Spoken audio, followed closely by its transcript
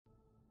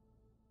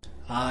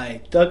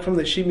Hi, Doug from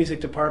the sheet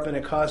music department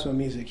at Cosmo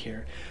Music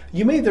here.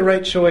 You made the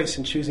right choice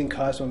in choosing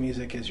Cosmo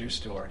Music as your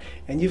store,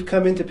 and you've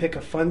come in to pick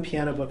a fun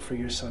piano book for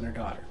your son or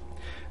daughter.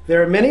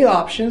 There are many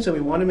options, and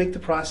we want to make the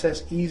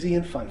process easy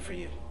and fun for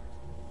you.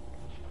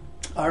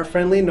 Our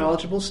friendly and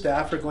knowledgeable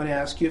staff are going to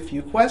ask you a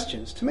few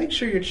questions to make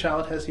sure your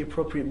child has the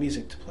appropriate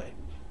music to play.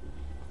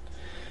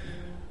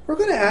 We're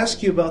going to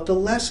ask you about the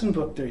lesson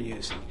book they're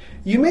using.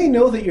 You may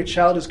know that your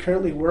child is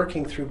currently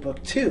working through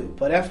book 2,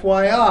 but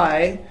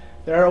FYI,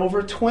 there are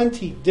over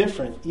 20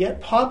 different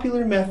yet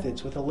popular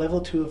methods with a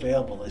level 2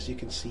 available, as you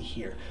can see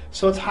here.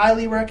 So it's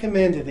highly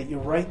recommended that you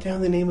write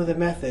down the name of the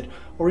method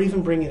or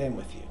even bring it in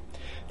with you.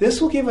 This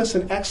will give us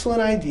an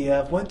excellent idea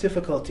of what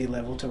difficulty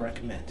level to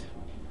recommend.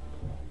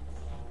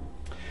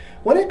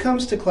 When it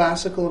comes to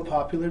classical and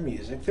popular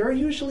music, there are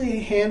usually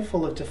a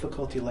handful of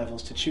difficulty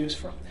levels to choose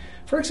from.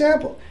 For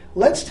example,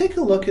 let's take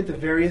a look at the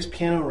various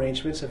piano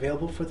arrangements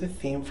available for the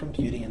theme from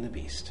Beauty and the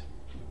Beast.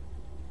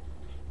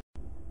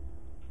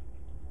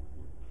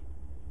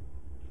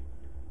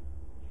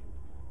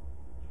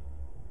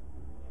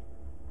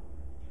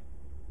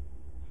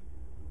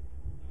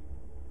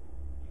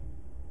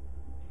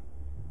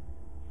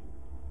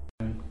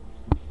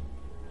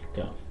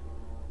 Go.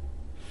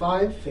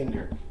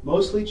 5-finger,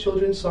 mostly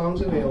children's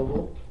songs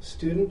available.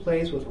 Student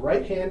plays with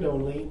right hand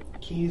only,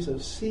 keys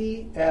of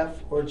C, F,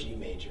 or G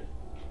major.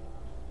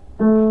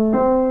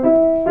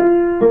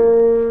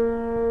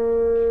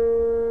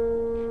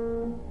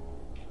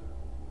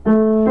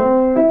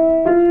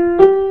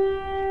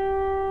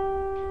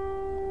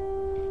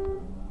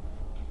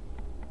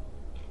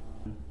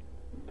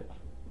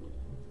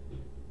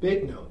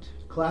 Big note,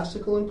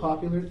 classical and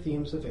popular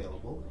themes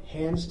available,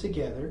 hands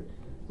together,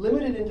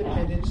 limited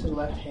independence in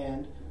left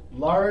hand,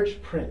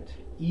 large print,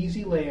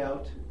 easy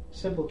layout,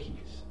 simple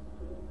keys.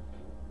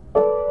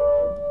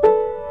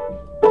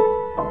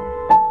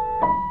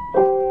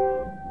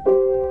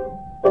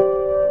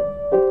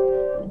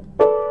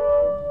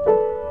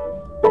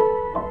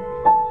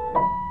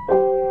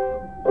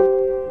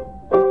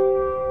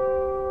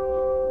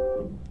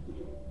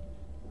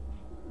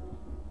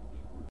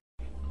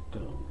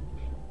 Go.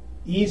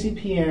 Easy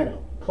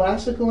piano,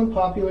 classical and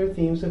popular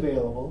themes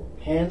available,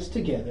 hands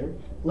together,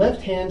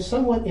 left hand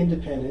somewhat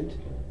independent,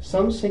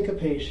 some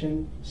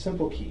syncopation,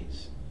 simple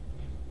keys.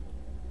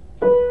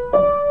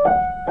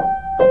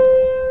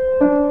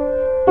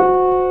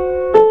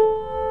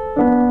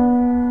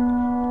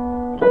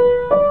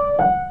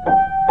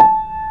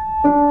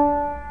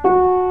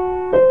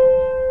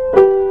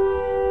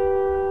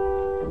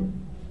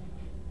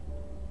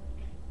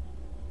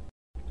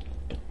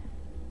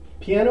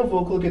 Piano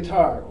vocal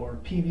guitar, or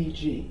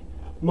PVG,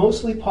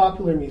 mostly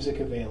popular music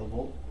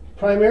available,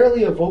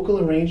 primarily a vocal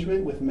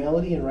arrangement with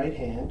melody in right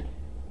hand,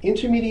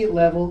 intermediate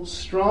level,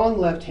 strong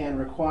left hand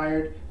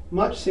required,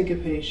 much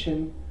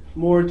syncopation,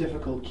 more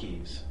difficult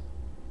keys.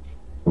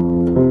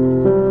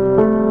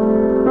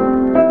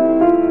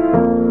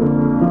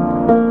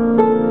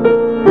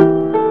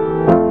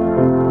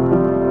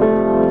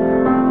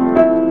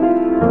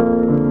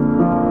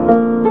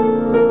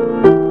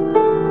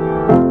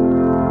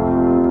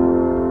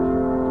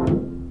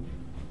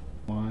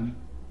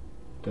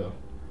 Go.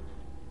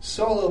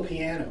 Solo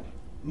piano,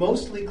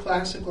 mostly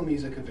classical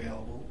music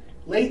available,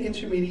 late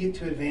intermediate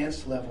to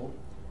advanced level,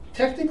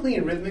 technically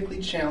and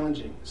rhythmically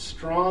challenging,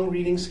 strong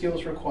reading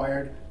skills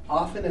required,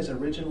 often as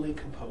originally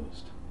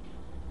composed.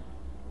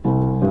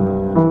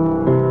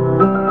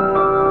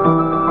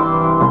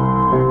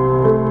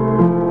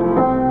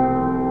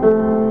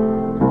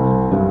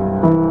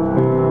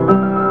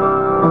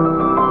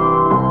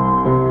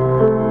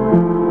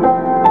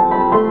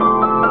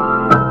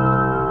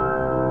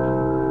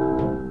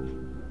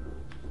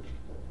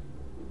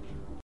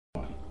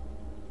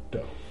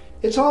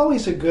 It's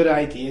always a good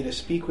idea to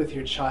speak with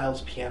your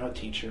child's piano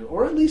teacher,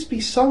 or at least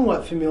be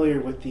somewhat familiar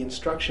with the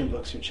instruction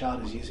books your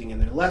child is using in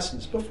their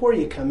lessons before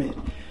you come in.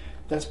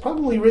 That's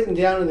probably written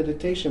down in the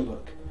dictation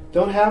book.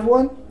 Don't have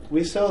one?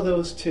 We sell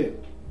those too.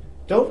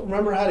 Don't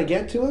remember how to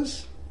get to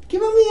us?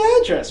 Give them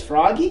the address,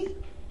 Froggy.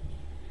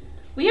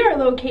 We are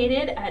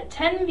located at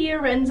 10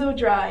 Via Renzo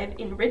Drive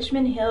in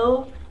Richmond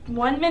Hill,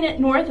 1 minute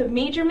north of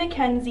Major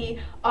Mackenzie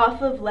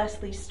off of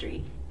Leslie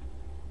Street.